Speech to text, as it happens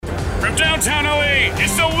From downtown LA,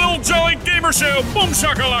 it's the Lil Jolly Gamer Show. Boom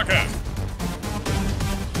shakalaka!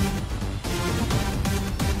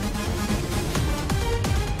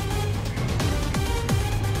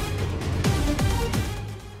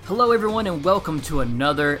 Hello everyone and welcome to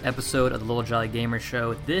another episode of the Little Jolly Gamer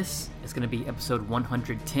Show. This is going to be episode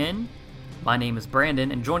 110. My name is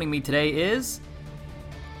Brandon and joining me today is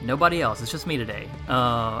nobody else. It's just me today.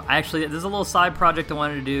 There's a little side project I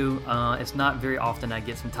wanted to do. It's not very often I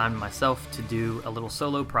get some time to myself to do a little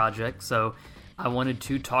solo project, so I wanted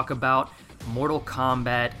to talk about Mortal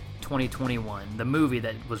Kombat 2021, the movie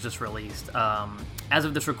that was just released. As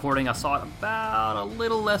of this recording, I saw it about a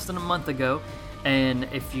little less than a month ago. And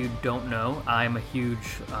if you don't know, I'm a huge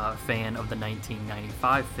fan of the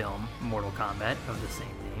 1995 film Mortal Kombat of the same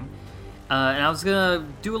name. And I was going to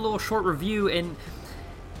do a little short review, and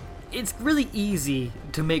it's really easy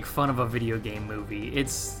to make fun of a video game movie.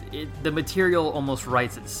 The material almost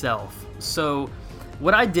writes itself. So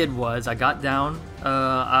what I did was I got down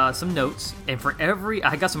some notes, and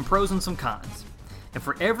I got some pros and some cons. And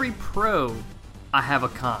for every pro, I have a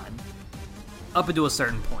con. Up until a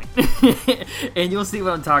certain point. And you'll see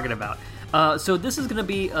what I'm talking about. So this is going to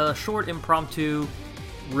be a short impromptu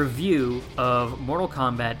review of Mortal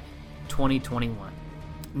Kombat 2021.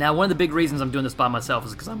 Now, one of the big reasons I'm doing this by myself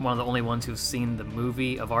is because I'm one of the only ones who've seen the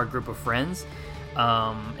movie of our group of friends.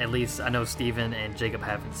 At least I know Steven and Jacob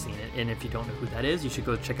haven't seen it. And if you don't know who that is, you should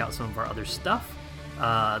go check out some of our other stuff.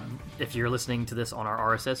 If you're listening to this on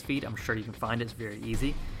our RSS feed, I'm sure you can find it. It's very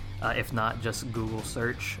easy. If not, just Google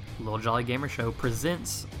search Little Jolly Gamer Show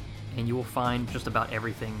Presents, and you will find just about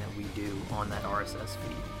everything that we do on that RSS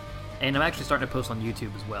feed. And I'm actually starting to post on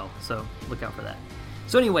YouTube as well, so look out for that.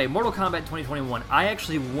 So anyway, Mortal Kombat 2021. I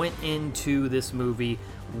actually went into this movie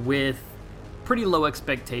with pretty low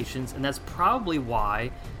expectations, and that's probably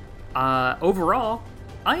why, overall,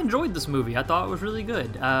 I enjoyed this movie. I thought it was really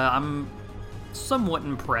good. I'm somewhat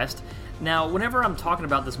impressed. Now, whenever I'm talking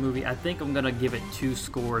about this movie, I think I'm going to give it 2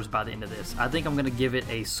 scores by the end of this. I think I'm going to give it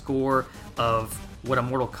a score of what a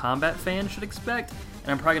Mortal Kombat fan should expect,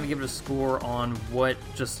 and I'm probably going to give it a score on what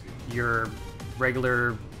just your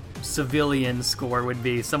regular civilian score would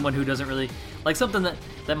be. Someone who doesn't really... like something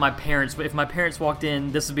that my parents... if my parents walked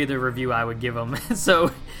in, this would be the review I would give them.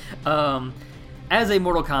 So, as a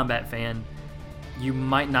Mortal Kombat fan, you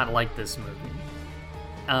might not like this movie.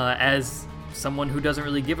 As someone who doesn't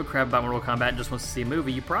really give a crap about Mortal Kombat and just wants to see a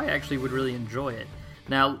movie, you probably actually would really enjoy it.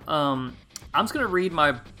 Now, I'm just going to read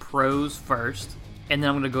my pros first, and then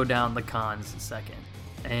I'm going to go down the cons second.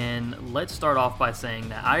 And let's start off by saying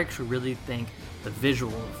that I actually really think the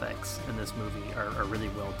visual effects in this movie are really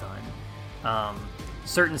well done.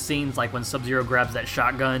 Certain scenes, like when Sub-Zero grabs that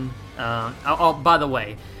shotgun. By the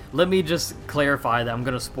way, let me just clarify that I'm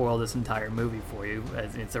going to spoil this entire movie for you.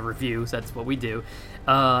 It's a review, so that's what we do.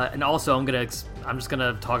 And also, I'm just going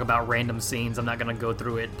to talk about random scenes. I'm not going to go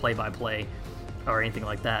through it play by play or anything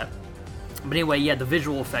like that. But anyway, yeah, the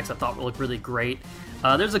visual effects I thought looked really great.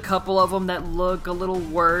 There's a couple of them that look a little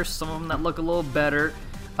worse, some of them that look a little better.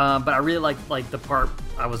 But I really like the part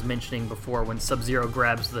I was mentioning before when Sub-Zero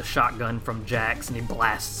grabs the shotgun from Jax and he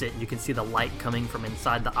blasts it, and you can see the light coming from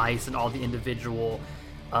inside the ice and all the individual...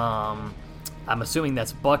 I'm assuming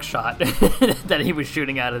that's buckshot that he was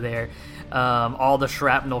shooting out of there. All the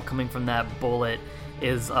shrapnel coming from that bullet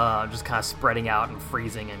is just kind of spreading out and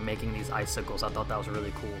freezing and making these icicles. I thought that was a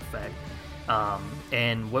really cool effect.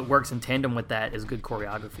 And what works in tandem with that is good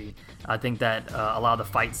choreography. I think that a lot of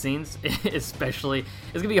the fight scenes, especially,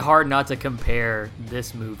 it's going to be hard not to compare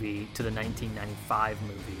this movie to the 1995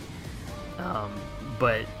 movie.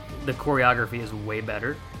 But the choreography is way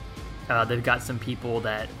better. They've got some people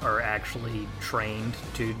that are actually trained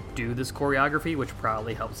to do this choreography, which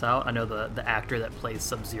probably helps out. I know the actor that plays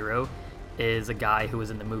Sub-Zero is a guy who was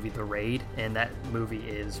in the movie The Raid, and that movie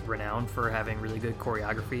is renowned for having really good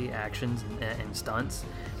choreography, actions, and stunts.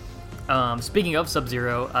 Speaking of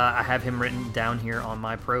Sub-Zero, I have him written down here on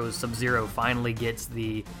my pros. Sub-Zero finally gets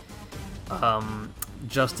the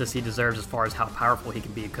justice he deserves as far as how powerful he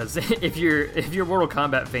can be, because if you're a Mortal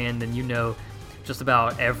Kombat fan, then you know just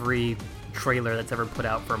about every trailer that's ever put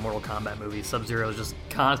out for a Mortal Kombat movie, Sub-Zero is just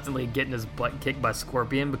constantly getting his butt kicked by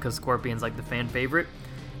Scorpion, because Scorpion's like the fan favorite.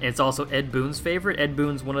 And it's also Ed Boon's favorite. Ed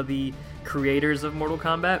Boon's one of the creators of Mortal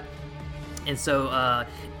Kombat. And so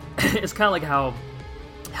it's kind of like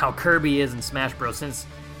how Kirby is in Smash Bros. Since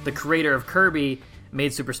the creator of Kirby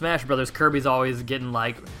made Super Smash Bros., Kirby's always getting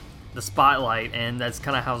like the spotlight, and that's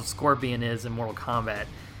kind of how Scorpion is in Mortal Kombat.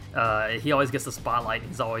 He always gets the spotlight.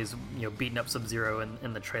 He's always, beating up Sub-Zero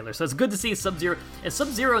in the trailer. So it's good to see Sub-Zero. And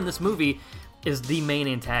Sub-Zero in this movie, is the main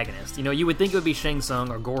antagonist. You know, you would think it would be Shang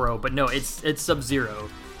Tsung or Goro, but no, it's Sub-Zero,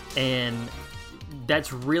 and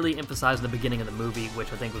that's really emphasized in the beginning of the movie,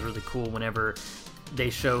 which I think was really cool whenever they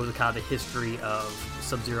show the kind of the history of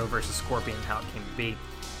Sub-Zero versus Scorpion and how it came to be.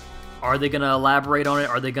 Are they going to elaborate on it?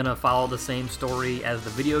 Are they going to follow the same story as the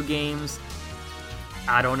video games?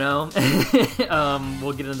 I don't know.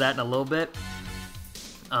 We'll get into that in a little bit.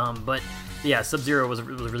 But yeah, Sub-Zero was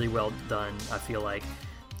really well done, I feel like.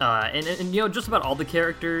 And you know, just about all the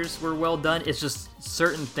characters were well done. It's just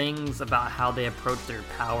certain things about how they approach their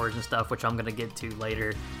powers and stuff, which I'm going to get to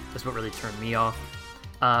later. That's what really turned me off.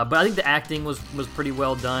 But I think the acting was pretty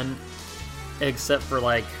well done, except for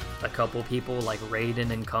like a couple people like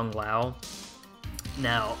Raiden and Kung Lao.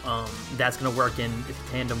 Now, that's going to work in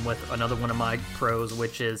tandem with another one of my pros,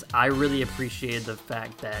 which is I really appreciated the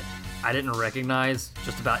fact that I didn't recognize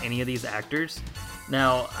just about any of these actors.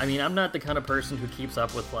 Now, I mean, I'm not the kind of person who keeps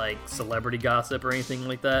up with, like, celebrity gossip or anything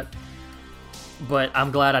like that, but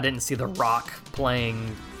I'm glad I didn't see The Rock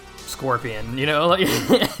playing Scorpion, you know? Like,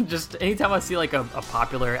 just anytime I see, like, a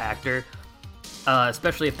popular actor,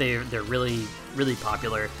 especially if they're really, really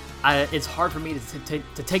popular, it's hard for me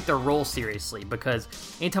to take their role seriously, because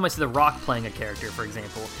anytime I see The Rock playing a character, for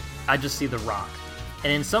example, I just see The Rock.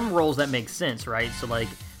 And in some roles that makes sense, right? So, like,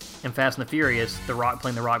 in Fast and the Furious, The Rock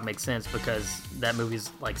playing The Rock makes sense because that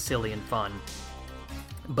movie's, like, silly and fun.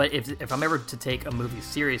 But if I'm ever to take a movie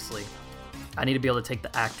seriously, I need to be able to take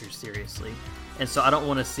the actors seriously. And so I don't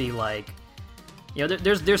want to see, like, you know,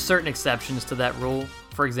 there's certain exceptions to that rule.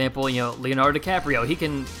 For example, you know, Leonardo DiCaprio,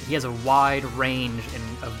 he has a wide range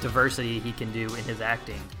of diversity he can do in his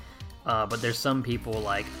acting. But there's some people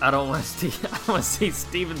like I don't want to see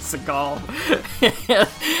Steven Seagal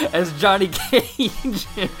as Johnny Cage.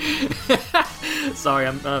 Sorry,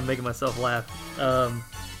 I'm making myself laugh.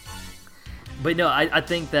 But no, I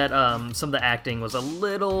think that some of the acting was a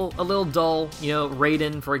little dull. You know,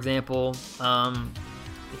 Raiden, for example,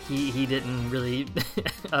 he didn't really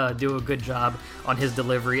do a good job on his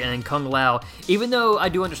delivery, and Kung Lao, even though I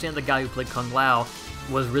do understand the guy who played Kung Lao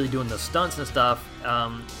was really doing the stunts and stuff,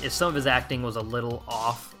 some of his acting was a little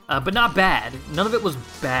off, but not bad. None of it was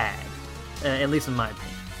bad, at least in my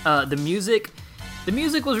opinion. The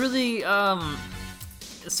music was really,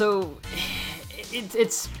 so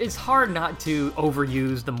it's hard not to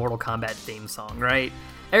overuse the Mortal Kombat theme song, right?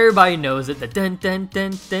 Everybody knows it, the dun dun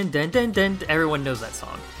dun dun dun dun dun, everyone knows that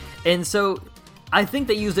song. And so I think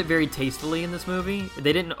they used it very tastefully in this movie.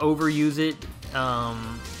 They didn't overuse it,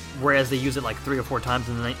 whereas they used it like 3 or 4 times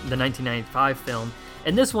in the 1995 film.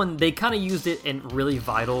 And this one, they kind of used it in really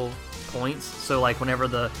vital points. So like whenever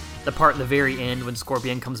the part at the very end when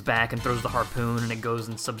Scorpion comes back and throws the harpoon and it goes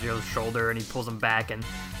in Sub-Zero's shoulder and he pulls him back and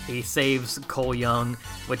he saves Cole Young,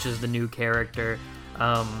 which is the new character.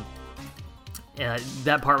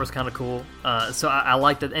 That part was kind of cool. So I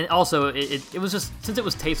liked it. And also, it was just, since it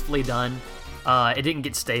was tastefully done, it didn't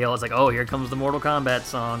get stale. It's like, oh, here comes the Mortal Kombat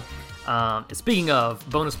song. Speaking of,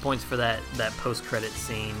 bonus points for that post-credit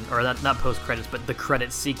scene, or not post-credits, but the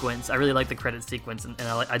credit sequence. I really like the credit sequence, and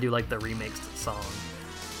I do like the remixed song.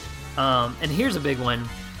 And here's a big one.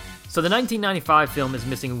 So the 1995 film is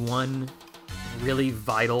missing one really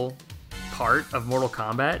vital part of Mortal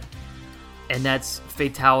Kombat, and that's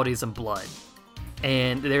fatalities and blood.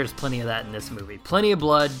 And there's plenty of that in this movie. Plenty of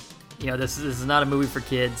blood. You know, this is not a movie for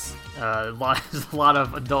kids. There's a lot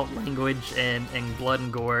of adult language and blood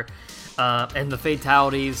and gore. And the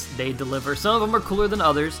fatalities they deliver, some of them are cooler than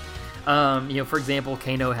others. You know, for example,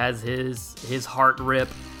 Kano has his heart rip.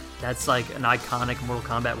 That's like an iconic Mortal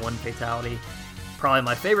Kombat 1 fatality. Probably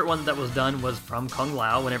my favorite one that was done was from Kung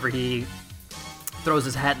Lao, whenever he throws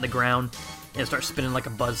his hat in the ground and starts spinning like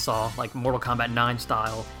a buzzsaw, like Mortal Kombat 9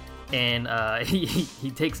 style. And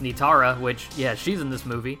he takes Nitara, which, yeah, she's in this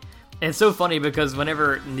movie. And it's so funny because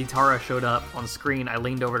whenever Nitara showed up on screen, I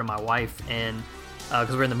leaned over to my wife, and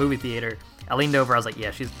because we're in the movie theater, I leaned over, I was like,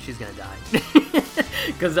 yeah, she's gonna die.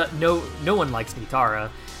 Because no one likes Nitara,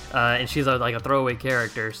 and she's like a throwaway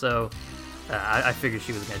character, so I figured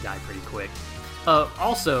she was gonna die pretty quick.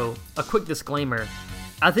 Also, a quick disclaimer,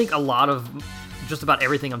 I think a lot of just about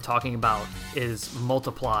everything I'm talking about is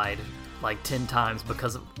multiplied like 10 times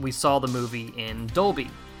because we saw the movie in Dolby.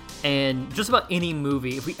 And just about any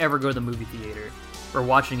movie, if we ever go to the movie theater, we're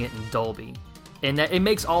watching it in Dolby. And that, it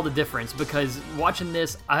makes all the difference, because watching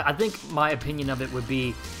this, I think my opinion of it would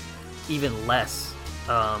be even less.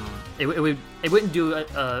 It wouldn't do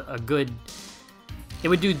a good... It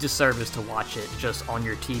would do disservice to watch it just on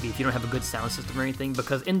your TV if you don't have a good sound system or anything,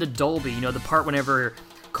 because in the Dolby, you know, the part whenever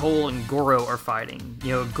Cole and Goro are fighting,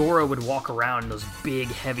 you know, Goro would walk around in those big,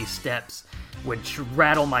 heavy steps, would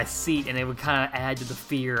rattle my seat, and it would kind of add to the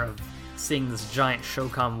fear of seeing this giant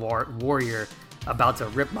Shokan warrior about to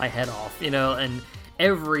rip my head off, and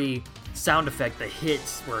every sound effect, the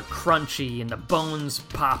hits were crunchy and the bones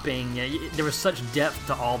popping. There was such depth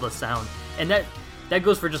to all the sound, and that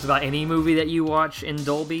goes for just about any movie that you watch in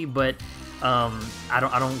Dolby. But I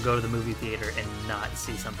don't go to the movie theater and not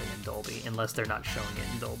see something in Dolby unless they're not showing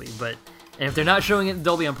it in Dolby. And if they're not showing it in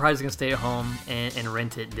Dolby, I'm probably just gonna stay at home and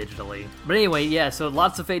rent it digitally. But anyway, yeah, so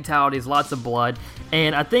lots of fatalities, lots of blood,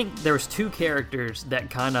 and I think there was two characters that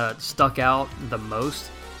kind of stuck out the most,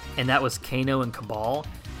 and that was Kano and Kabal,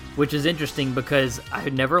 which is interesting because I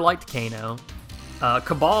had never liked Kano.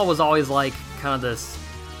 Kabal was always like kind of this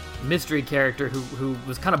mystery character who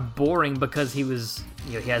was kind of boring because he was,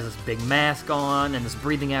 he has this big mask on and this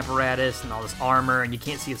breathing apparatus and all this armor, and you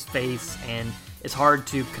can't see his face, and it's hard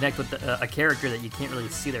to connect with a character that you can't really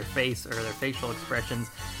see their face or their facial expressions.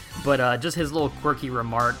 But just his little quirky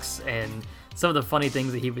remarks and some of the funny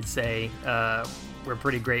things that he would say were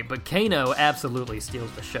pretty great. But Kano absolutely steals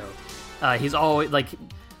the show. He's always like,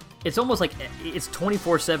 it's almost like it's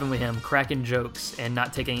 24/7 with him, cracking jokes and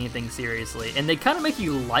not taking anything seriously. And they kind of make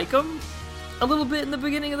you like him a little bit in the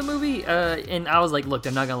beginning of the movie. And I was like, look,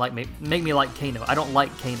 they're not gonna make me like Kano. I don't like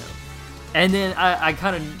Kano. And then I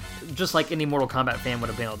kind of, just like any Mortal Kombat fan would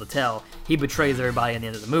have been able to tell, he betrays everybody in the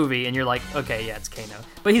end of the movie, and you're like, okay, yeah, it's Kano.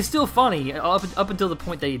 But he's still funny up until the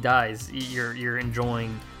point that he dies. You're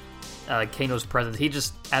enjoying Kano's presence. He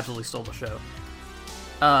just absolutely stole the show.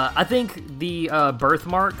 I think the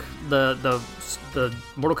birthmark, the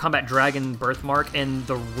Mortal Kombat Dragon birthmark, and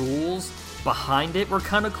the rules behind it were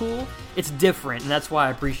kind of cool. It's different, and that's why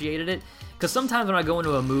I appreciated it. Because sometimes when I go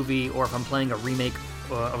into a movie, or if I'm playing a remake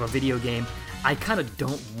of a video game, I kind of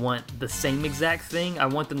don't want the same exact thing. I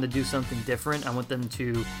want them to do something different. I want them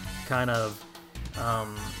to kind of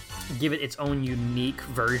give it its own unique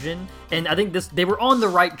version. And I think they were on the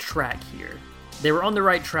right track here. They were on the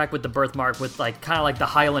right track with the birthmark, with kind of like the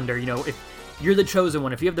Highlander. If you're the chosen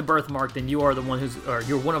one, if you have the birthmark, then you are the one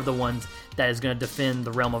you're one of the ones that is going to defend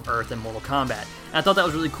the realm of Earth in Mortal Kombat. And I thought that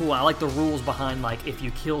was really cool. I like the rules behind, like, if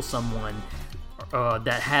you kill someone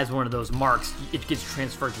that has one of those marks, it gets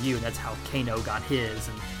transferred to you, and that's how Kano got his,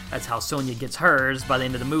 and that's how Sonya gets hers by the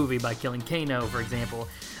end of the movie, by killing Kano, for example.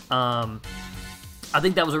 I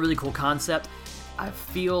think that was a really cool concept. I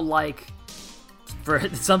feel like,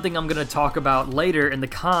 for something I'm going to talk about later in the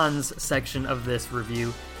cons section of this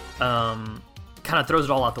review, kind of throws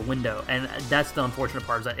it all out the window, and that's the unfortunate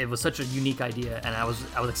part, is that it was such a unique idea, and I was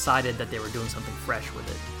excited that they were doing something fresh with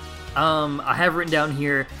it. I have written down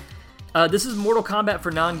here, this is Mortal Kombat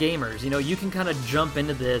for non-gamers. You can kind of jump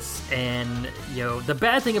into this, and, the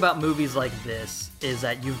bad thing about movies like this is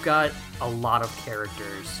that you've got a lot of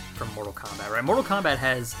characters from Mortal Kombat, right? Mortal Kombat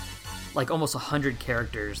has, like, almost 100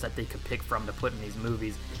 characters that they could pick from to put in these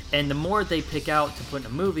movies. And the more they pick out to put in a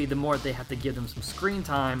movie, the more they have to give them some screen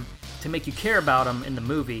time to make you care about them in the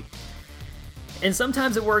movie. And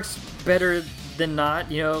sometimes it works better than not.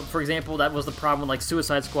 For example, that was the problem with, like,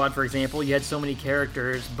 Suicide Squad, for example. You had so many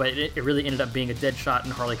characters, but it really ended up being a Deadshot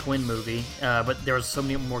and Harley Quinn movie. But there was so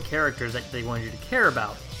many more characters that they wanted you to care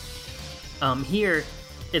about. Here,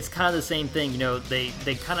 it's kind of the same thing.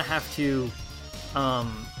 They kind of have to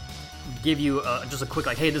give you just a quick,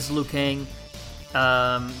 like, hey, this is Liu Kang.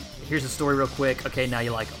 Here's the story real quick. Okay, now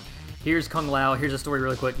you like him. Here's Kung Lao. Here's the story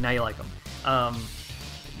really quick. Now you like him.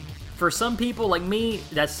 For some people like me,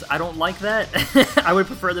 I don't like that. I would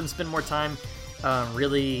prefer them spend more time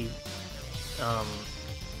really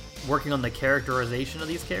working on the characterization of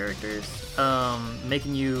these characters,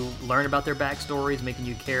 making you learn about their backstories, making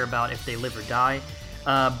you care about if they live or die.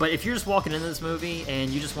 But if you're just walking into this movie and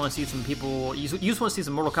you just want to see some people, you just want to see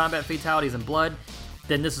some Mortal Kombat fatalities and blood,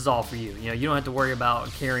 then this is all for you. You don't have to worry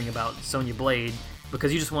about caring about Sonya Blade,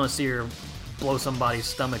 because you just want to see her blow somebody's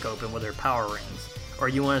stomach open with her power rings, or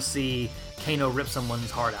you want to see Kano rip someone's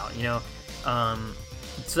heart out.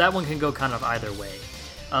 So that one can go kind of either way.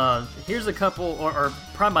 Here's a couple, or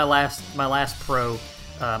probably my last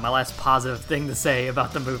positive thing to say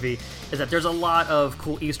about the movie is that there's a lot of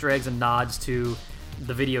cool Easter eggs and nods to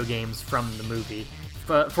the video games from the movie.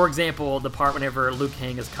 For example, the part whenever Liu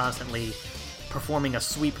Kang is constantly performing a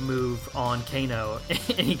sweep move on Kano,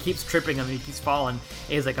 and he keeps tripping him, and he keeps falling,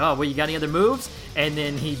 and he's like, oh, well, you got any other moves? And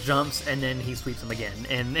then he jumps, and then he sweeps him again.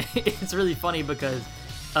 And it's really funny because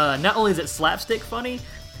not only is it slapstick funny,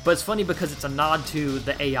 but it's funny because it's a nod to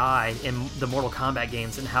the AI in the Mortal Kombat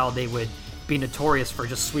games and how they would be notorious for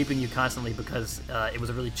just sweeping you constantly because it was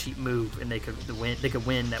a really cheap move, and they could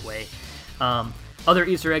win that way. Other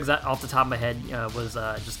Easter eggs off the top of my head was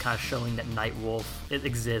just kind of showing that Nightwolf it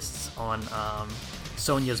exists on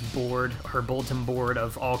Sonya's board, her bulletin board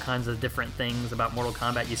of all kinds of different things about Mortal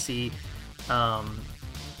Kombat. You see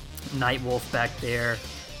Nightwolf back there.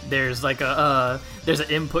 There's like there's an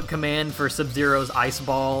input command for Sub-Zero's ice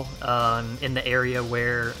ball in the area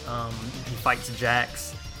where he fights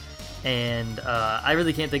Jax. And I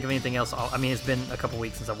really can't think of anything else. I mean, it's been a couple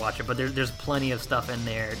weeks since I watched it, but there's plenty of stuff in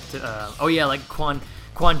there. Like Quan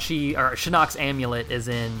Chi or Shinnok's amulet is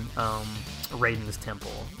in Raiden's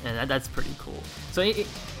temple, and that's pretty cool. So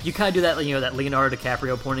you kind of do that, that Leonardo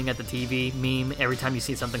DiCaprio pointing at the TV meme every time you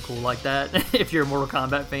see something cool like that. If you're a Mortal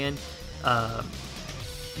Kombat fan,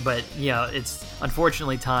 but it's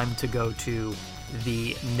unfortunately time to go to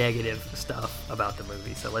the negative stuff about the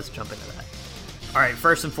movie. So let's jump into that. All right,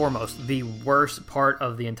 first and foremost, the worst part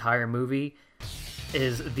of the entire movie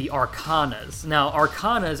is the arcanas. Now,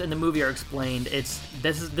 arcanas in the movie are explained. This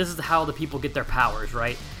is how the people get their powers,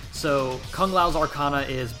 right? So Kung Lao's arcana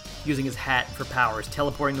is using his hat for powers,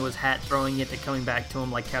 teleporting to his hat, throwing it, and coming back to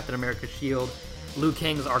him like Captain America's shield. Liu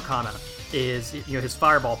Kang's arcana is his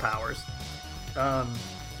fireball powers, and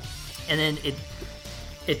then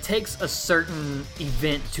it takes a certain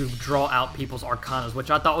event to draw out people's arcanas,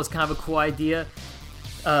 which I thought was kind of a cool idea.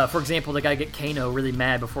 For example, they gotta get Kano really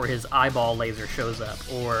mad before his eyeball laser shows up,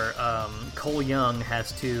 or Cole Young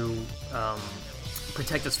has to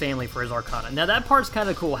protect his family for his arcana. Now that part's kind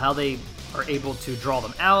of cool, how they are able to draw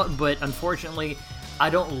them out, but unfortunately, I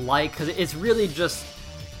don't like, because it's really just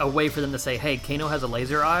a way for them to say, hey, Kano has a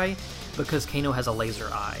laser eye, because Kano has a laser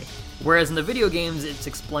eye. Whereas in the video games, it's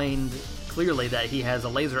explained clearly that he has a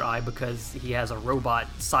laser eye because he has a robot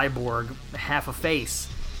cyborg half a face.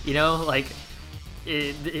 The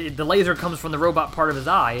laser comes from the robot part of his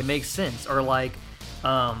eye. It makes sense. Or like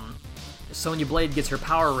Sonya Blade gets her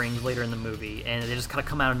power rings later in the movie, and they just kind of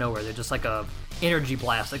come out of nowhere. They're just like a energy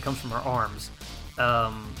blast that comes from her arms.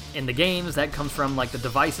 In the games, that comes from like the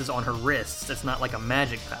devices on her wrists. It's not like a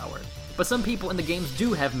magic power. But some people in the games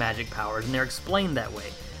do have magic powers, and they're explained that way,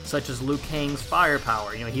 such as Liu Kang's fire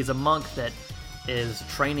power. He's a monk that is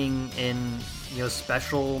training in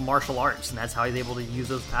special martial arts, and that's how he's able to use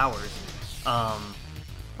those powers.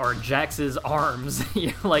 Or Jax's arms,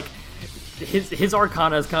 like his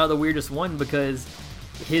arcana is kind of the weirdest one, because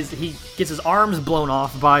he gets his arms blown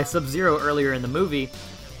off by Sub-Zero earlier in the movie,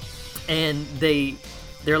 and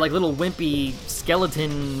they're like little wimpy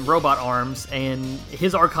skeleton robot arms, and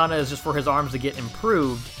his arcana is just for his arms to get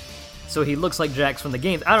improved, so he looks like Jax from the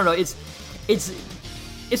games. I don't know, it's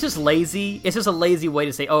just lazy. It's just a lazy way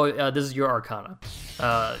to say, this is your arcana.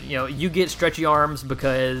 You get stretchy arms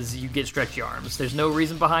because you get stretchy arms. There's no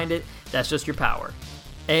reason behind it. That's just your power.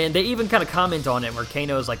 And they even kind of comment on it, where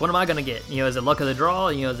Kano's like, what am I going to get? Is it luck of the draw?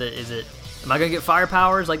 Am I going to get fire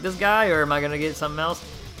powers like this guy, or am I going to get something else?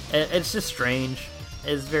 It's just strange.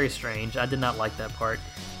 It's very strange. I did not like that part.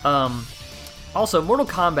 Also, Mortal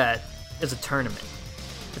Kombat is a tournament.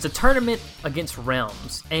 It's a tournament against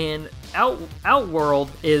realms, and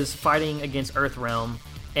Outworld is fighting against Earthrealm,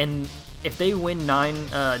 and if they win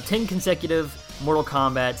 10 consecutive Mortal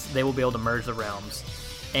Kombats, they will be able to merge the realms,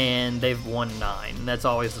 and they've won 9. That's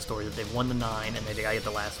always the story, that they've won the 9, and they gotta get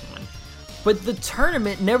the last one. But the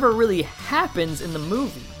tournament never really happens in the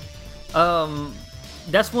movie.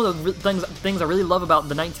 That's one of the things I really love about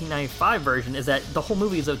the 1995 version, is that the whole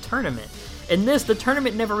movie is a tournament. In this, the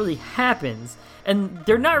tournament never really happens, and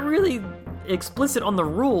they're not really explicit on the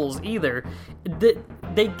rules either.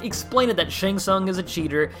 They explain it that Shang Tsung is a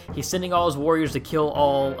cheater. He's sending all his warriors to kill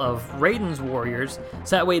all of Raiden's warriors,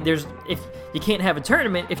 so that way if you can't have a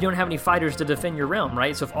tournament if you don't have any fighters to defend your realm,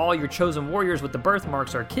 right? So if all your chosen warriors with the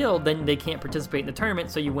birthmarks are killed, then they can't participate in the tournament,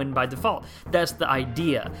 so you win by default. That's the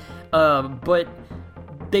idea. But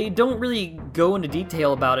they don't really go into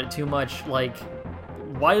detail about it too much, like,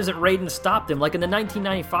 why doesn't Raiden stop them? Like in the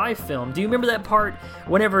 1995 film, do you remember that part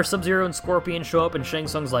whenever Sub-Zero and Scorpion show up and Shang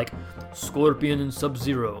Tsung's like, Scorpion and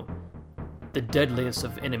Sub-Zero, the deadliest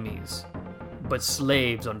of enemies, but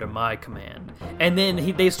slaves under my command. And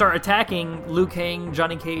then they start attacking Liu Kang,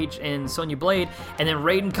 Johnny Cage, and Sonya Blade, and then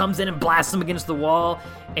Raiden comes in and blasts them against the wall,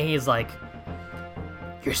 and he's like,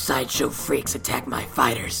 your sideshow freaks attack my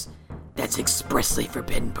fighters. That's expressly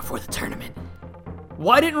forbidden before the tournament.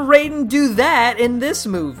 Why didn't Raiden do that in this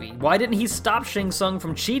movie? Why didn't he stop Shang Tsung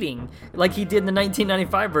from cheating like he did in the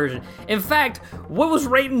 1995 version? In fact, what was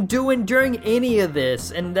Raiden doing during any of this?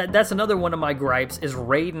 And that's another one of my gripes, is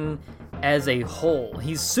Raiden as a whole.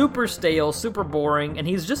 He's super stale, super boring, and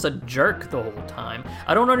he's just a jerk the whole time.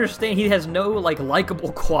 I don't understand. He has no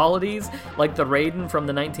likable qualities like the Raiden from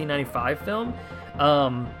the 1995 film.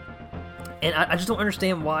 And I just don't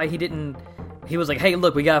understand why he was like, hey,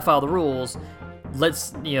 look, we gotta follow the rules. Let's,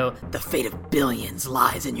 the fate of billions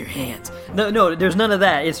lies in your hands. No, there's none of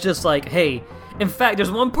that. It's just like, hey, in fact, there's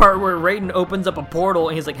one part where Raiden opens up a portal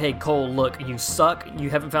and he's like, hey, Cole, look, you suck. You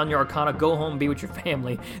haven't found your Arcana. Go home and be with your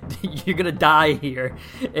family. You're gonna die here.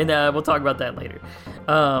 And we'll talk about that later.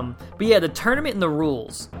 But yeah, the tournament and the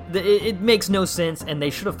rules, it makes no sense, and they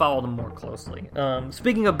should have followed them more closely.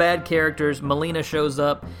 Speaking of bad characters, Mileena shows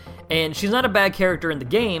up, and she's not a bad character in the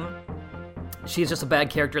game. She's just a bad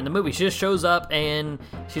character in the movie. She just shows up, and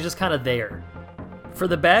she's just kind of there. For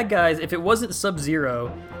the bad guys, if it wasn't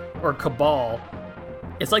Sub-Zero or Cabal,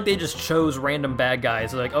 it's like they just chose random bad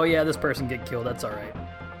guys. They're like, oh yeah, this person get killed, that's alright.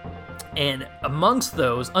 And amongst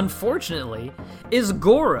those, unfortunately, is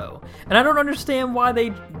Goro. And I don't understand why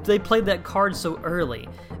they played that card so early.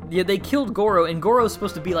 Yeah, they killed Goro, and Goro's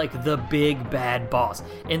supposed to be like the big bad boss.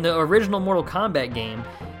 In the original Mortal Kombat game,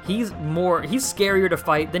 he's scarier to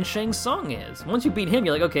fight than Shang Tsung is. Once you beat him,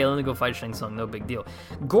 you're like, okay, let me go fight Shang Tsung, no big deal.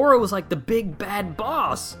 Goro was like the big bad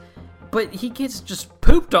boss. But he gets just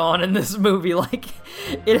pooped on in this movie. Like,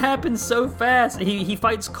 it happens so fast. He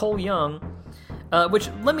fights Cole Young, which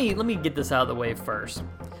let me get this out of the way first.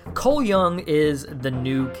 Cole Young is the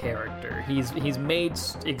new character. He's made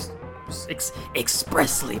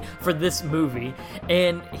expressly for this movie,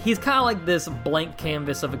 and he's kind of like this blank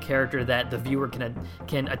canvas of a character that the viewer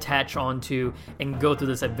can attach onto and go through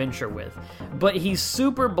this adventure with. But he's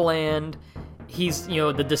super bland. He's,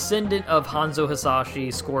 the descendant of Hanzo Hasashi,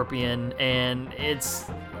 Scorpion, and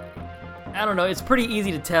I don't know, it's pretty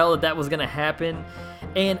easy to tell that was going to happen.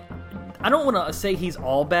 And I don't want to say he's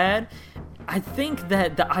all bad. I think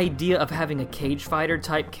that the idea of having a cage fighter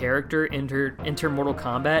type character enter Mortal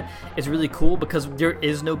Kombat is really cool, because there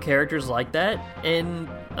is no characters like that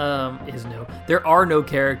there are no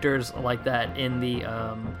characters like that in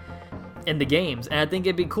the games, and I think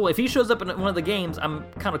it'd be cool if he shows up in one of the games. I'm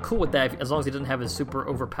kind of cool with that, as long as he doesn't have his super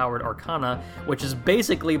overpowered Arcana, which is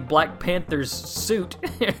basically Black Panther's suit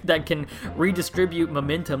that can redistribute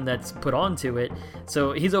momentum that's put onto it.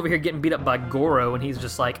 So he's over here getting beat up by Goro, and he's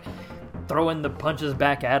just like throwing the punches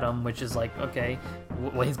back at him, which is like, okay,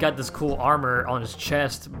 well, he's got this cool armor on his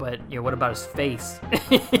chest, but what about his face?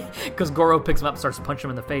 Because Goro picks him up and starts punching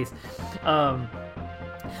him in the face.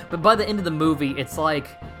 But by the end of the movie, it's like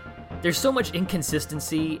there's so much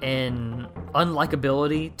inconsistency and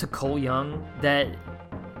unlikability to Cole Young that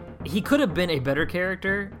he could have been a better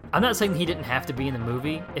character. I'm not saying he didn't have to be in the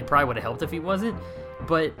movie. It probably would have helped if he wasn't,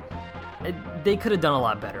 but they could have done a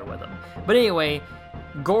lot better with him. But anyway,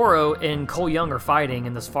 Goro and Cole Young are fighting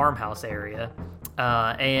in this farmhouse area,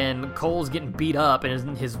 and Cole's getting beat up,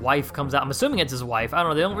 and his wife comes out. I'm assuming it's his wife. I don't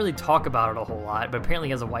know. They don't really talk about it a whole lot, but apparently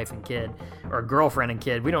he has a wife and kid, or a girlfriend and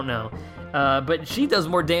kid. We don't know. But she does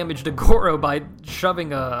more damage to Goro by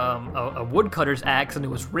shoving a woodcutter's axe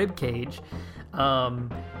into his rib cage.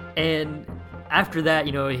 And after that,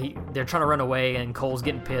 they're trying to run away, and Cole's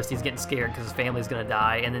getting pissed. He's getting scared because his family's gonna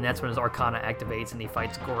die. And then that's when his Arcana activates, and he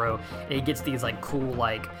fights Goro. And he gets these cool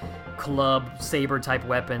club saber type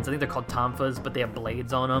weapons. I think they're called tonfas, but they have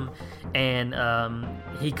blades on them. And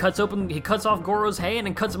he cuts off Goro's hand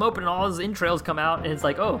and cuts him open, and all his entrails come out. And it's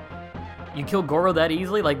like, oh, you kill Goro that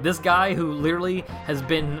easily? Like, this guy who literally has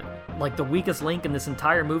been the weakest link in this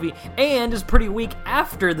entire movie, and is pretty weak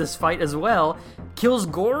after this fight as well, kills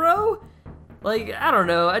Goro? I don't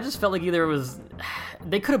know. I just felt like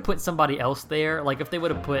they could have put somebody else there. If they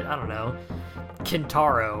would have put, I don't know,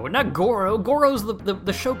 Kintaro. Not Goro. Goro's the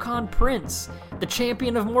Shokan Prince, the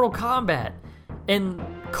champion of Mortal Kombat. And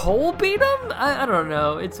Cole beat him? I don't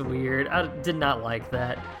know. It's weird. I did not like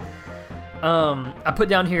that. I put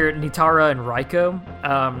down here Nitara and Raiko.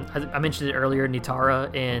 I mentioned it earlier,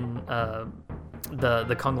 Nitara in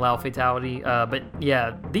the Kung Lao Fatality. But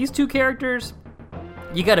yeah, these two characters,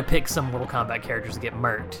 you gotta pick some Mortal Kombat characters to get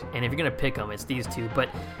murked. And if you're gonna pick them, it's these two. But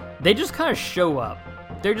they just kind of show up.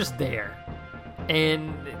 They're just there.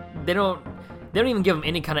 And they don't even give him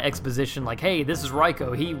any kind of exposition like, hey, this is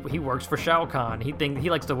Raiko. He works for Shao Kahn. He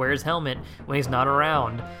likes to wear his helmet when he's not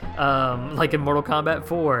around, like in Mortal Kombat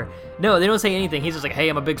 4. No, they don't say anything. He's just like, hey,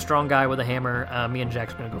 I'm a big, strong guy with a hammer. Me and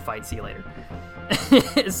Jack's going to go fight. See you later.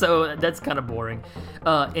 So that's kind of boring.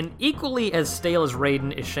 And equally as stale as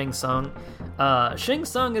Raiden is Shang Tsung. Shang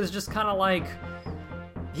Tsung is just kind of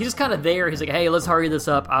he's just kind of there. He's like, hey, let's hurry this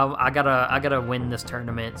up. I gotta win this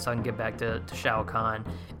tournament so I can get back to Shao Kahn.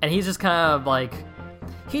 And he's just kind of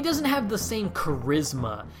he doesn't have the same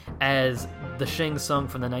charisma as the Shang Tsung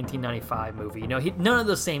from the 1995 movie. You know, none of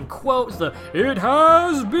the same quotes, the "It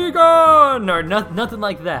has begun" or nothing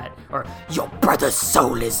like that, or "Your brother's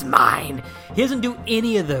soul is mine." He doesn't do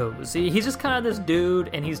any of those. He's just kind of this dude,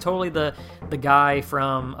 and he's totally the guy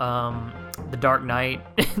from The Dark Knight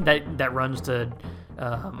that runs to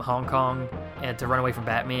Hong Kong and to run away from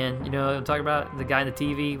Batman. You know what I'm talking about? The guy in the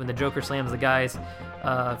TV when the Joker slams the guy's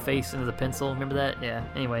face into the pencil. Remember that? Yeah.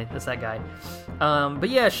 Anyway, that's that guy. But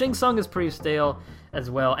yeah, Shang Tsung is pretty stale as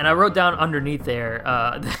well. And I wrote down underneath there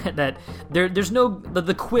that there's no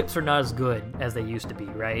the quips are not as good as they used to be.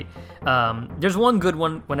 Right? There's one good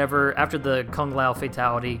one whenever after the Kung Lao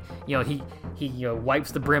fatality. You know, he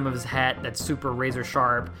wipes the brim of his hat that's super razor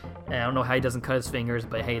sharp. And I don't know how he doesn't cut his fingers,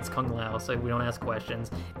 but hey, it's Kung Lao, so we don't ask questions.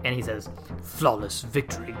 And he says, "Flawless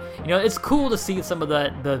victory." You know, it's cool to see some of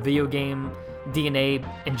the video game DNA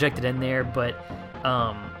injected in there, but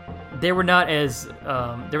they were not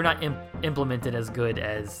implemented as good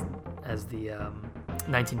as the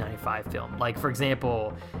 1995 film. Like, for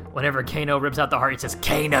example, whenever Kano rips out the heart, it says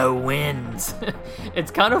Kano wins.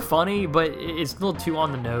 It's kind of funny, but it's a little too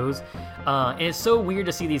on the nose. And it's so weird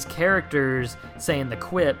to see these characters saying the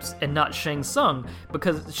quips and not Shang Tsung,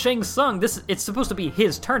 because Shang Tsung, it's supposed to be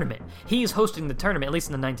his tournament. He's hosting the tournament, at least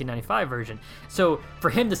in the 1995 version. So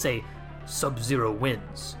for him to say, "Sub-Zero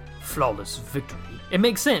wins, flawless victory," it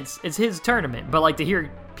makes sense. It's his tournament. But like to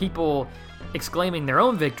hear people exclaiming their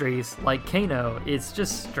own victories like Kano, it's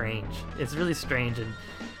just strange. It's really strange, and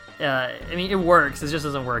I mean, it works. It just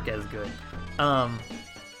doesn't work as good.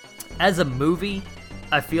 As a movie,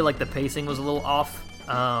 I feel like the pacing was a little off.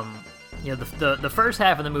 You know, the first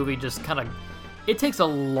half of the movie just kind of, it takes a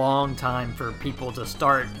long time for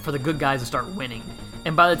the good guys to start winning,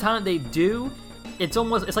 and by the time they do, it's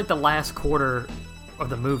like the last quarter of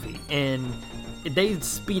the movie, and they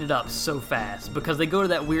speed it up so fast because they go to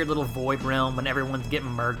that weird little void realm when everyone's getting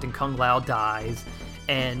murked and Kung Lao dies,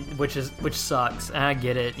 and which sucks. And I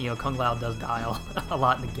get it, you know, Kung Lao does die a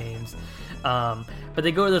lot in the games, but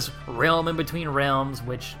they go to this realm in between realms,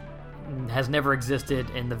 which has never existed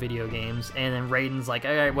in the video games. And then Raiden's like,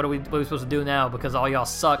 "All right, what are we supposed to do now? Because all y'all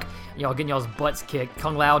suck. Y'all getting y'all's butts kicked.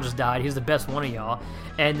 Kung Lao just died. He's the best one of y'all."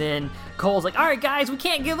 And then Cole's like, "All right, guys, we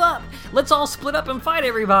can't give up. Let's all split up and fight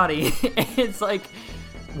everybody." And it's like,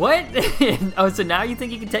 what? Oh, so now you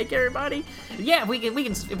think you can take everybody? Yeah, we can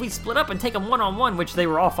if we split up and take them one-on-one, which they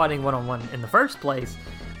were all fighting one-on-one in the first place.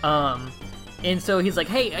 And so he's like,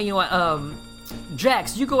 "Hey, you know what?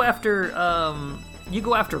 Jax, you go after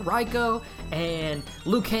Raiko, and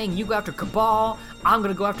Liu Kang, you go after Cabal. I'm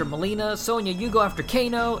gonna go after Melina. Sonya, you go after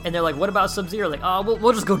Kano." And they're like, "What about Sub-Zero?" Like, "Oh,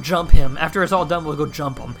 we'll just go jump him. After it's all done, we'll go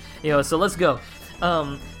jump him." You know, so let's go.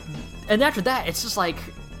 And after that, it's just like,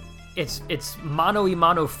 it's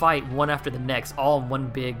mano-a-mano fight one after the next, all in one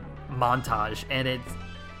big montage, and it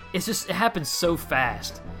happens so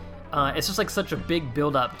fast. It's just like such a big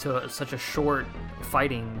build-up to such a short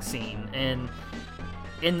fighting scene, and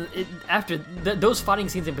after those fighting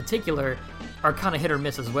scenes in particular are kind of hit or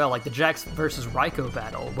miss as well. Like the Jax versus Raiko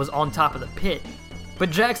battle was on top of the pit,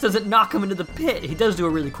 but Jax doesn't knock him into the pit. He does do a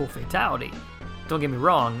really cool fatality. Don't get me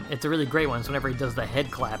wrong, it's a really great one. It's whenever he does the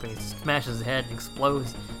head clap and he smashes his head and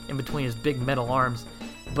explodes in between his big metal arms.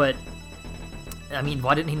 But, I mean,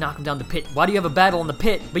 why didn't he knock him down the pit? Why do you have a battle in the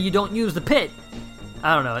pit, but you don't use the pit?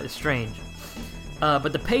 I don't know, it's strange.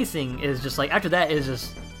 But the pacing is just like, after that is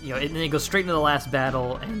just, you know, and then it goes straight into the last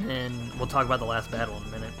battle, and then we'll talk about the last battle in a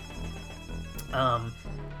minute.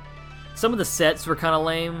 Some of the sets were kind of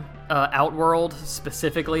lame. Outworld,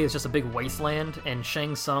 specifically, is just a big wasteland, and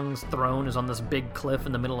Shang Tsung's throne is on this big cliff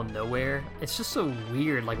in the middle of nowhere. It's just so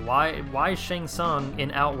weird. Like, why is Shang Tsung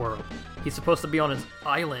in Outworld? He's supposed to be on his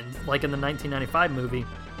island, like in the 1995 movie,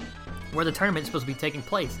 where the tournament is supposed to be taking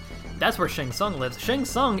place. That's where Shang Tsung lives. Shang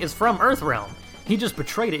Tsung is from Earthrealm. He just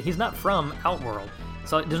betrayed it. He's not from Outworld.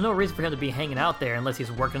 So there's no reason for him to be hanging out there unless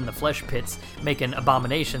he's working in the flesh pits making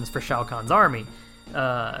abominations for Shao Kahn's army.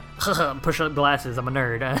 Push up glasses, I'm a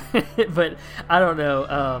nerd. But I don't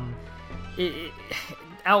know.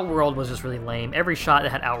 Outworld was just really lame. Every shot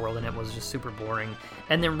that had Outworld in it was just super boring.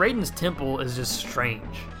 And then Raiden's temple is just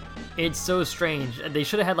strange. It's so strange. They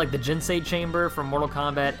should have had like the Jinsei chamber from Mortal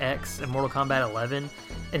Kombat X and Mortal Kombat 11.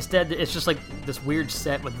 Instead, it's just like this weird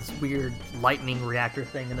set with this weird lightning reactor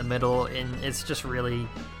thing in the middle, and it's just really...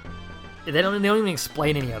 They don't even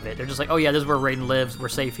explain any of it. They're just like, "Oh yeah, this is where Raiden lives. We're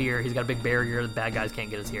safe here. He's got a big barrier. The bad guys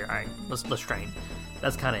can't get us here. All right, let's train."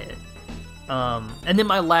 That's kind of it. And then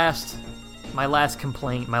my last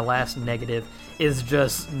complaint, my last negative, is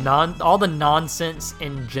just all the nonsense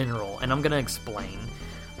in general, and I'm gonna explain.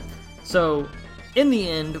 So, in the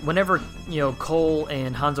end, whenever Cole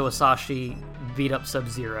and Hanzo Hasashi beat up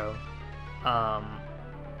Sub-Zero,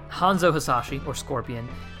 Hanzo Hasashi, or Scorpion,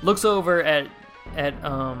 looks over at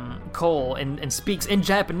Cole and speaks in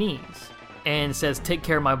Japanese and says, "Take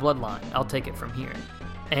care of my bloodline. I'll take it from here."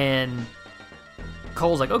 And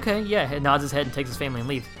Cole's like, "Okay, yeah," nods his head and takes his family and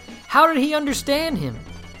leaves. How did he understand him?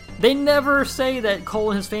 They never say that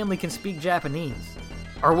Cole and his family can speak Japanese.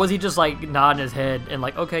 Or was he just like nodding his head and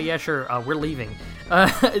like, "Okay, yeah, sure, we're leaving."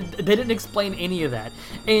 They didn't explain any of that.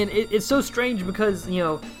 And it's so strange because,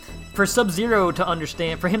 for Sub-Zero to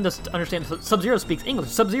understand, for him to understand, Sub-Zero speaks English.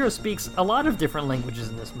 Sub-Zero speaks a lot of different languages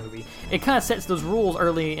in this movie. It kind of sets those rules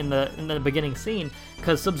early in the beginning scene,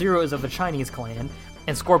 because Sub-Zero is of a Chinese clan,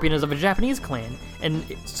 and Scorpion is of a Japanese clan. And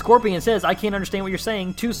Scorpion says, "I can't understand what you're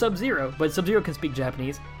saying," to Sub-Zero, but Sub-Zero can speak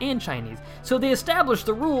Japanese and Chinese. So they establish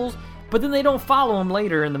the rules, but then they don't follow them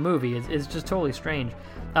later in the movie. It's just totally strange.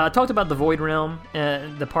 I talked about the Void Realm,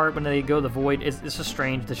 the part when they go to the Void. It's just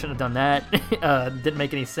strange. They shouldn't have done that. Didn't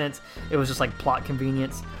make any sense. It was just like plot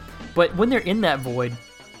convenience. But when they're in that Void,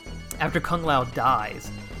 after Kung Lao dies,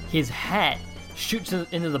 his hat shoots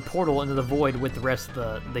into the portal, into the Void with the rest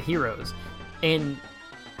of the heroes. And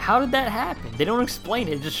how did that happen? They don't explain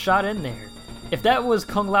it. It just shot in there. If that was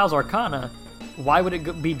Kung Lao's Arcana, why would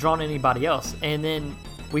it be drawn to anybody else? And then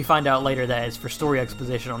we find out later that it's for story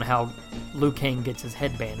exposition on how Liu Kang gets his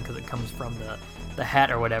headband, because it comes from the hat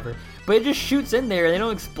or whatever. But it just shoots in there. They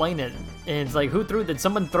don't explain it. And it's like, did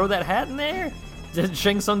someone throw that hat in there? Did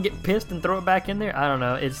Shang Tsung get pissed and throw it back in there? I don't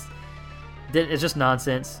know. It's just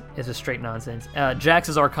nonsense. It's just straight nonsense.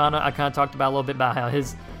 Jax's Arcana, I kind of talked about a little bit about how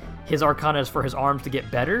his Arcana is for his arms to get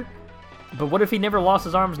better. But what if he never lost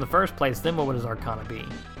his arms in the first place? Then what would his Arcana be?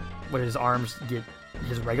 Would his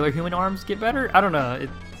regular human arms get better? I don't know.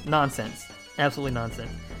 It's nonsense. Absolutely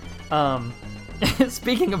nonsense.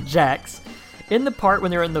 Speaking of Jax, in the part when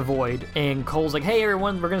they're in the Void and Cole's like, "Hey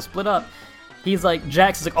everyone, we're gonna split up," he's like,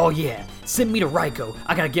 Jax is like, "Oh yeah, send me to Raiko.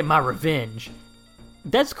 I gotta get my revenge."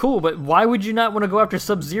 That's cool, but why would you not want to go after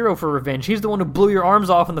Sub-Zero for revenge? He's the one who blew your arms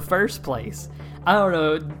off in the first place. I don't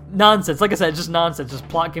know. Nonsense. Like I said, it's just nonsense. Just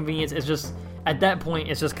plot convenience. It's just, at that point,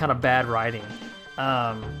 it's just kind of bad writing.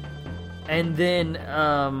 And then,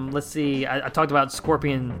 let's see, I talked about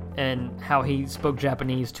Scorpion and how he spoke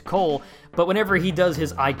Japanese to Cole, but whenever he does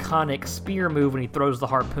his iconic spear move when he throws the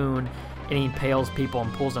harpoon and he impales people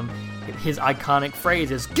and pulls them, his iconic phrase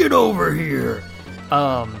is, "Get over here!"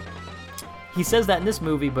 He says that in this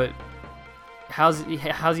movie, but how's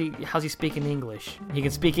he speaking English? He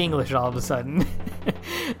can speak English all of a sudden.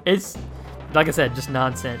 It's, like I said, just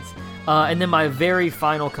nonsense. And then my very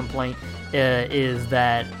final complaint is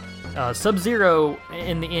that Sub-Zero,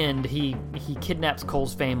 in the end, he kidnaps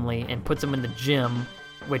Cole's family and puts them in the gym,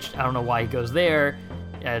 which I don't know why he goes there,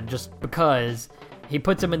 just because. He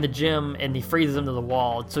puts them in the gym and he freezes them to the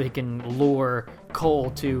wall so he can lure Cole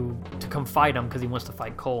to come fight him, because he wants to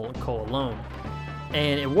fight Cole alone.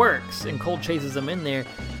 And it works, and Cole chases him in there,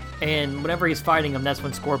 and whenever he's fighting him, that's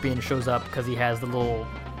when Scorpion shows up, because he has the little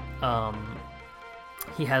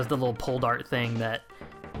pole dart thing that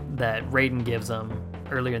Raiden gives him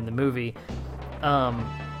earlier in the movie.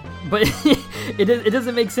 But it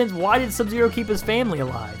doesn't make sense. Why did Sub-Zero keep his family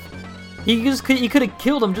alive? He could have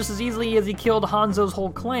killed him just as easily as he killed Hanzo's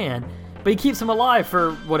whole clan, but he keeps him alive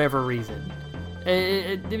for whatever reason.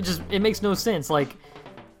 It makes no sense. Like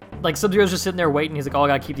Sub-Zero's just sitting there waiting. He's like, "Oh, I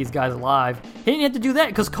gotta keep these guys alive." He didn't have to do that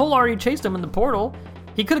because Cole already chased him in the portal.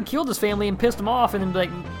 He could have killed his family and pissed him off, and then be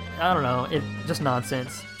like, I don't know. It's just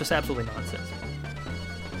nonsense. Just absolutely nonsense.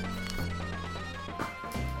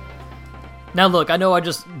 Now look, I know I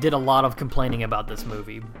just did a lot of complaining about this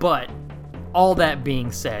movie, but all that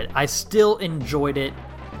being said, I still enjoyed it.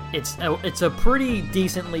 It's a pretty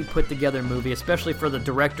decently put together movie, especially for the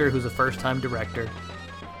director, who's a first-time director.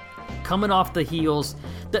 Coming off the heels,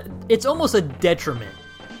 it's almost a detriment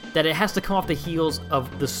that it has to come off the heels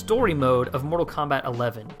of the story mode of Mortal Kombat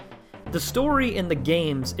 11. The story in the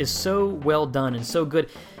games is so well done and so good.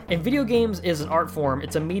 And video games is an art form.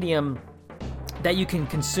 It's a medium that you can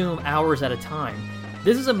consume hours at a time.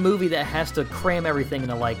 This is a movie that has to cram everything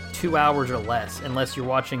into like 2 hours or less, unless you're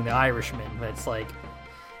watching The Irishman, that's like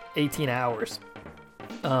 18 hours.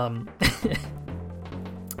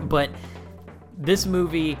 But this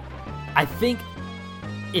movie, I think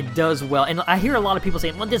it does well. And I hear a lot of people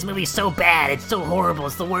saying, "Well, this movie's so bad, it's so horrible,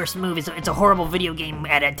 it's the worst movie, it's a horrible video game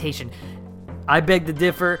adaptation." I beg to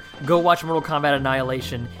differ. Go watch Mortal Kombat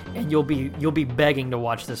Annihilation, and you'll be begging to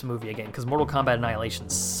watch this movie again, because Mortal Kombat Annihilation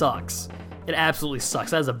sucks. It absolutely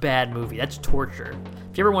sucks. That is a bad movie. That's torture.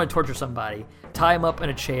 If you ever want to torture somebody, tie them up in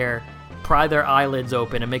a chair, pry their eyelids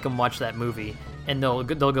open, and make them watch that movie, and they'll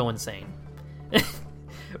go insane.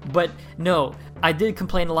 But no, I did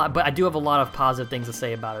complain a lot, but I do have a lot of positive things to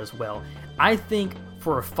say about it as well. I think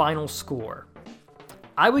for a final score,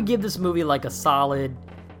 I would give this movie like a solid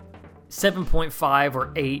 7.5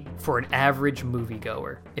 or 8 for an average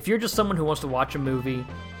moviegoer. If you're just someone who wants to watch a movie,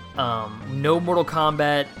 no Mortal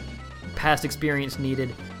Kombat past experience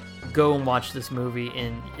needed, go and watch this movie.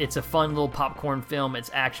 And it's a fun little popcorn film.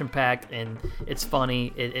 It's action-packed and it's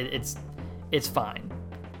funny. It's fine.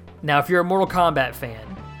 Now, if you're a Mortal Kombat fan,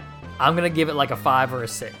 I'm gonna give it like a 5 or a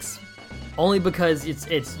 6, only because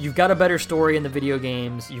it's you've got a better story in the video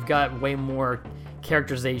games. You've got way more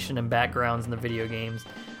characterization and backgrounds in the video games.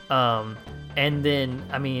 And then,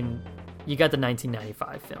 I mean, you got the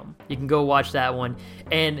 1995 film. You can go watch that one.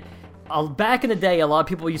 And back in the day, a lot of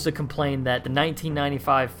people used to complain that the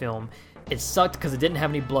 1995 film, it sucked because it didn't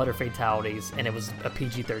have any blood or fatalities, and it was a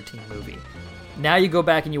PG-13 movie. Now you go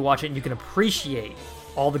back and you watch it, and you can appreciate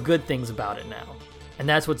all the good things about it now. And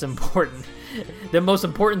that's what's important. The most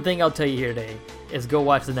important thing I'll tell you here today is go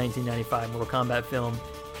watch the 1995 Mortal Kombat film.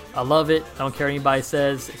 I love it. I don't care what anybody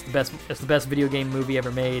says. It's the best video game movie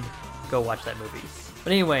ever made. Go watch that movie.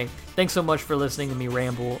 But anyway, thanks so much for listening to me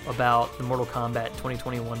ramble about the Mortal Kombat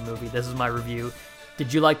 2021 movie. This is my review.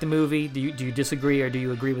 Did you like the movie? Do you disagree, or do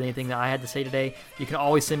you agree with anything that I had to say today? You can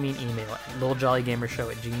always send me an email at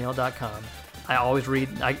littlejollygamershow@gmail.com. I always read.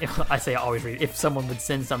 I say I always read. If someone would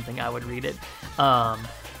send something, I would read it.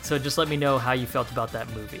 So just let me know how you felt about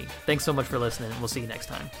that movie. Thanks so much for listening. We'll see you next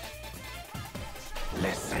time.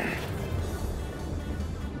 Listen.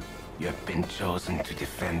 You have been chosen to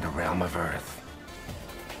defend the realm of Earth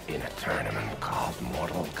in a tournament called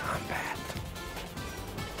Mortal Kombat.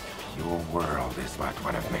 Your world is but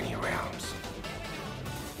one of many realms.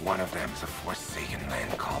 One of them is a forsaken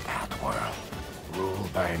land called Outworld,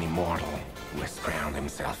 ruled by an immortal who has crowned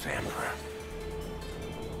himself Emperor.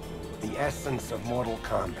 The essence of Mortal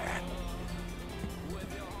Kombat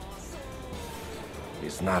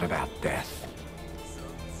is not about death,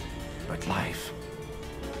 but life.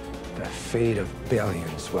 The fate of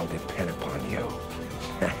billions will depend upon you.